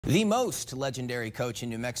The most legendary coach in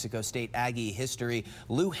New Mexico State Aggie history,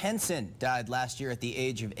 Lou Henson, died last year at the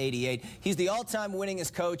age of 88. He's the all-time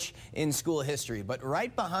winningest coach in school history. But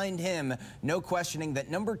right behind him, no questioning that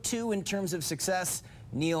number 2 in terms of success,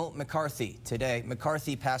 Neil McCarthy. Today,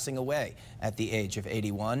 McCarthy passing away at the age of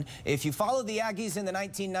 81. If you followed the Aggies in the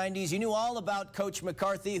 1990s, you knew all about Coach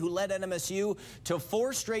McCarthy, who led NMSU to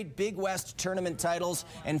 4 straight Big West tournament titles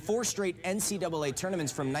and 4 straight NCAA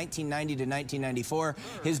tournaments from 1990 to 1994.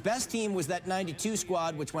 His best team was that 92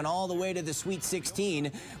 squad, which went all the way to the Sweet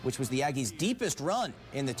 16, which was the Aggies' deepest run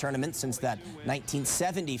in the tournament since that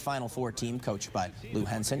 1970 Final Four team coached by Lou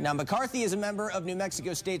Henson. Now, McCarthy is a member of New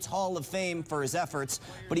Mexico State's Hall of Fame for his efforts,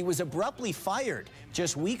 but he was abruptly fired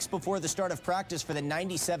just weeks before the start of practice for the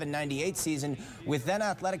 97-98 season, with then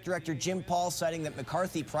athletic director Jim Paul citing that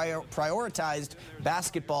McCarthy prioritized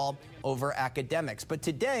basketball over academics. But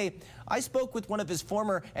today, I spoke with one of his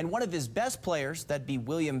former and one of his best players, that'd be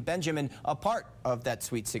William Benjamin, a part of that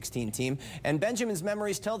Sweet 16 team. And Benjamin's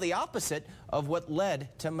memories tell the opposite of what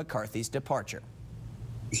led to McCarthy's departure.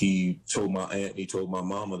 He told my aunt, he told my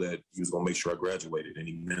mama that he was going to make sure I graduated, and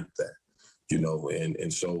he meant that.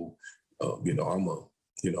 So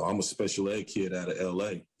I'm a special ed kid out of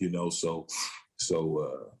LA, so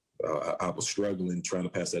I was struggling trying to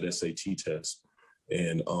pass that SAT test,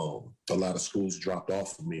 and a lot of schools dropped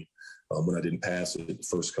off of me when I didn't pass it the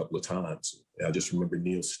first couple of times. And I just remember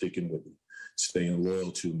Neil sticking with me, staying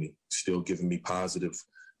loyal to me, still giving me positive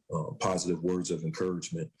words of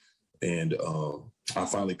encouragement. And I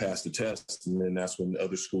finally passed the test, and then that's when the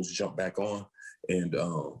other schools jumped back on. And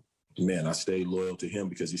man, I stayed loyal to him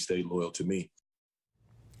because he stayed loyal to me.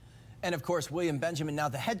 And of course, William Benjamin, now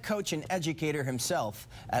the head coach and educator himself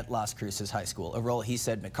at Las Cruces High School, a role he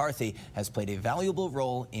said McCarthy has played a valuable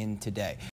role in today.